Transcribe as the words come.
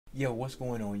Yo, what's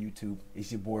going on YouTube?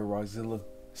 It's your boy Rockzilla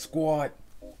Squad,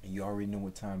 and you already know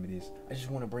what time it is. I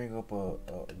just want to bring up a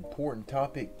important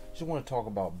topic. Just want to talk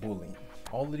about bullying.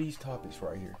 All of these topics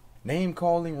right here: name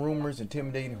calling, rumors,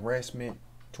 intimidating, harassment,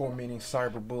 tormenting,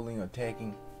 cyberbullying,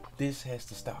 attacking. This has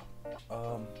to stop.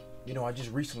 I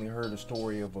just recently heard a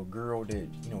story of a girl that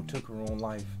took her own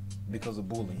life because of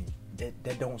bullying.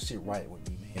 That don't sit right with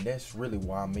me, man. That's really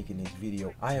why I'm making this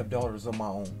video. I have daughters of my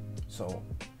own, so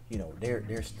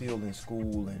they're still in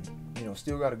school and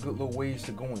still got a good little ways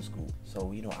to go in school.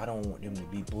 So I don't want them to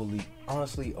be bullied.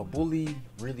 Honestly, a bully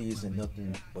really isn't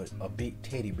nothing but a big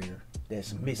teddy bear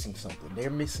that's missing something. They're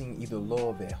missing either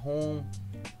love at home,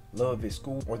 love at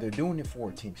school, or they're doing it for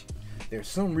attention. There's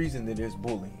some reason that there's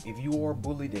bullying. If you are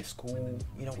bullied at school,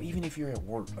 even if you're at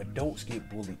work, adults get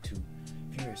bullied too.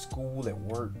 If you're at school, at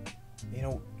work,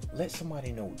 let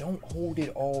somebody know. Don't hold it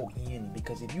all in,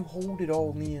 because if you hold it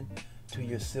all in to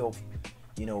yourself,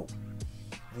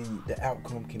 the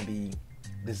outcome can be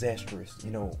disastrous.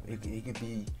 It could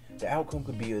be, the outcome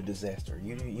could be a disaster.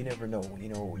 You never know.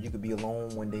 You could be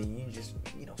alone one day and you just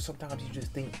sometimes you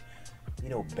just think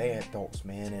bad thoughts,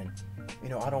 man. And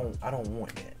I don't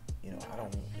want that.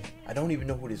 I don't even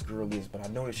know who this girl is, but I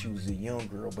know that she was a young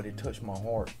girl, but it touched my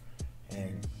heart.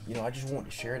 And I just want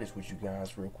to share this with you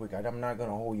guys real quick. I'm not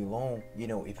gonna hold you long.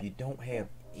 If you don't have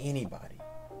anybody,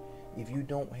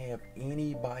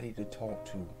 to talk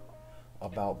to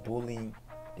about bullying,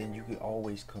 then you could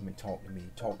always come and talk to me.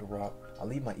 Talk to Rock. I'll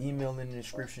leave my email in the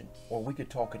description, or we could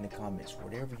talk in the comments,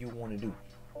 whatever you want to do.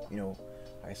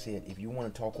 Like I said, if you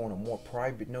want to talk on a more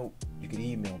private note, you could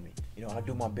email me. I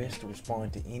do my best to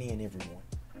respond to any and everyone.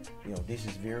 This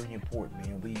is very important,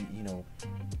 man. We,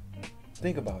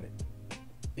 think about it.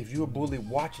 If you're a bully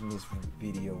watching this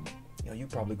video, you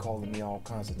probably calling me all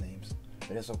kinds of names,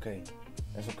 but that's okay.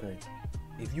 That's okay.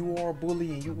 If you are a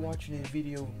bully and you're watching this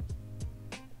video,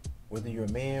 whether you're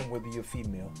a man, whether you're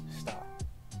female, stop.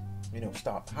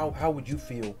 Stop. How would you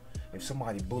feel if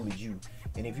somebody bullied you?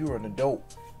 And if you're an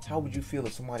adult, how would you feel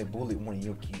if somebody bullied one of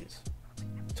your kids?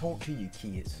 Talk to your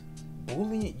kids.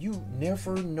 Bullying, you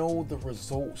never know the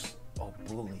results of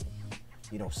bullying.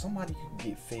 Somebody could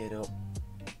get fed up,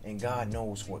 and God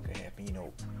knows what could happen.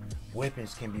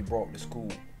 Weapons can be brought to school.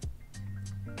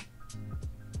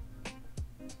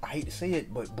 I hate to say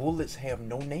it, but bullets have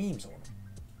no names on them.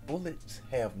 Bullets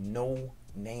have no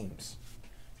names.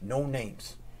 No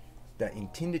names. The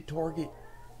intended target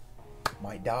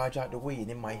might dodge out the way and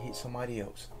it might hit somebody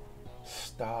else.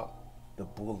 Stop the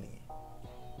bullying.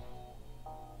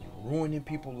 You're ruining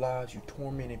people's lives. You're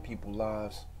tormenting people's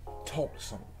lives. Talk to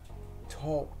someone.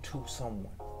 Talk to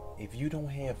someone. If you don't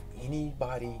have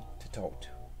anybody to talk to,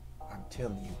 I'm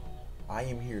telling you, I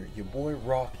am here. Your boy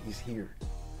Rock is here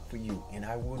for you, and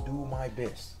I will do my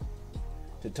best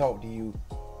to talk to you,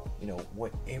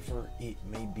 whatever it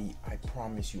may be. I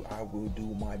promise you, I will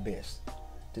do my best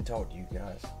to talk to you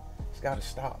guys. It's got to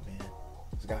stop, man.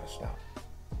 It's got to stop.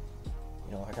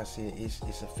 Like I said,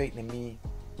 it's affecting me.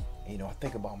 I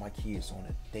think about my kids on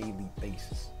a daily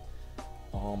basis.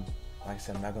 Like I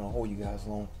said, I'm not gonna hold you guys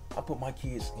long. I put my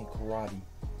kids in karate,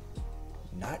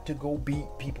 not to go beat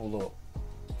people up,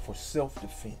 for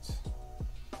self-defense.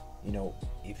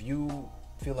 If you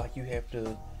feel like you have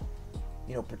to,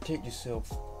 protect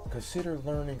yourself, consider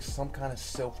learning some kind of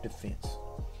self-defense.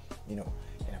 And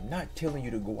I'm not telling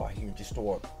you to go out here and just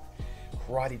start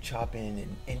karate chopping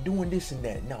and doing this and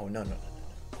that. No.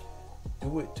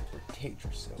 Do it to protect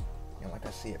yourself. And like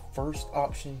I said, first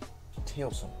option,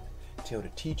 tell someone. Tell the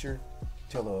teacher,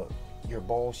 tell your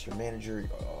boss, your manager,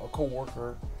 a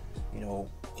co-worker,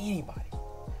 anybody.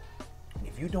 And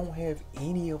if you don't have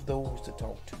any of those to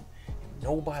talk to, and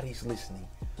nobody's listening,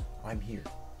 I'm here.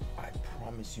 I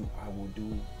promise you, I will do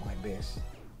my best.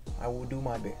 I will do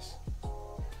my best.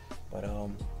 But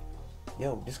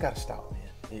this gotta stop,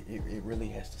 man. It really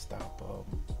has to stop.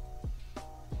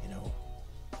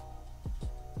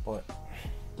 But,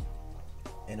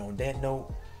 and on that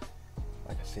note,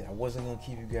 like I said, I wasn't gonna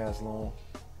keep you guys long.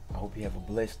 I hope you have a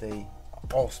blessed day,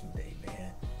 an awesome day,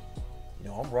 man.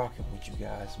 I'm rocking with you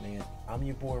guys, man. I'm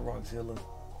your boy Rockzilla.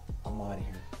 I'm out of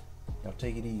here. Y'all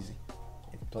take it easy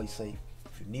and play safe.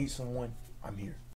 If you need someone, I'm here.